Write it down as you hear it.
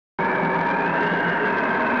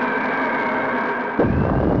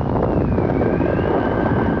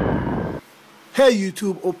Hey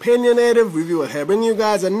YouTube, OpinionativeReviewer here, bringing you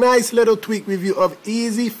guys a nice little tweak review of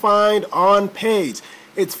EasyFindOnPage.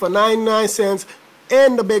 It's for 99 cents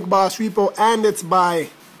in the Big Boss repo, and it's by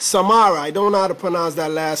Samara. I don't know how to pronounce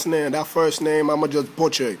that last name, that first name, I'ma just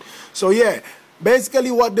butcher it. So yeah,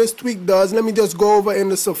 basically what this tweak does, let me just go over in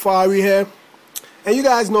the Safari here. And you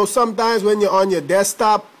guys know sometimes when you're on your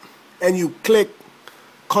desktop and you click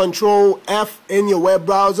Control F in your web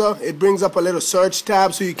browser, it brings up a little search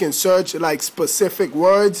tab so you can search like specific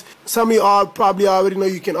words. Some of you all probably already know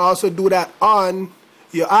you can also do that on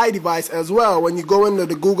your iDevice as well. When you go into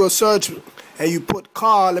the Google search and you put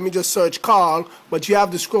call, let me just search call, but you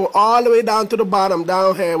have to scroll all the way down to the bottom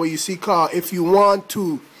down here where you see call if you want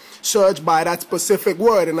to search by that specific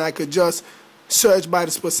word, and I could just search by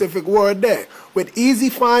the specific word there. With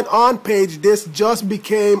EasyFindOnPage, this just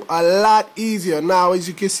became a lot easier. Now, as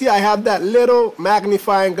you can see, I have that little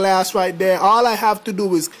magnifying glass right there. All I have to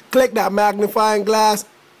do is click that magnifying glass,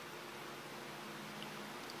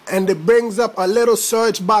 and it brings up a little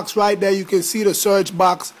search box right there. You can see the search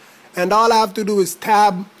box, and all I have to do is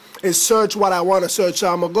search what I want to search. So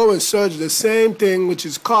I'm gonna go and search the same thing, which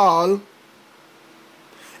is call,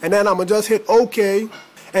 and then I'm gonna just hit OK.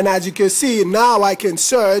 And as you can see, now I can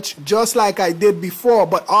search just like I did before,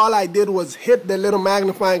 but all I did was hit the little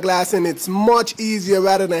magnifying glass, and it's much easier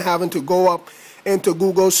rather than having to go up into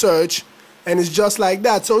Google search, and it's just like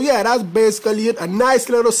that. So yeah, that's basically it. A nice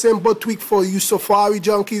little simple tweak for you Safari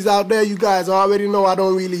junkies out there. You guys already know I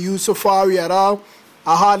don't really use Safari at all.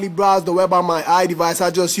 I hardly browse the web on my iDevice, I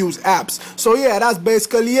just use apps. So yeah, that's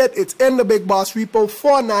basically it. It's in the Big Boss repo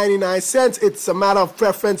for 99 cents. It's a matter of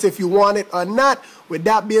preference if you want it or not. With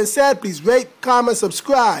that being said, please rate, comment,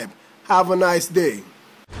 subscribe. Have a nice day.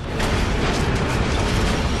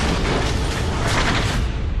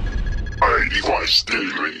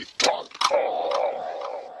 iDeviceDaily.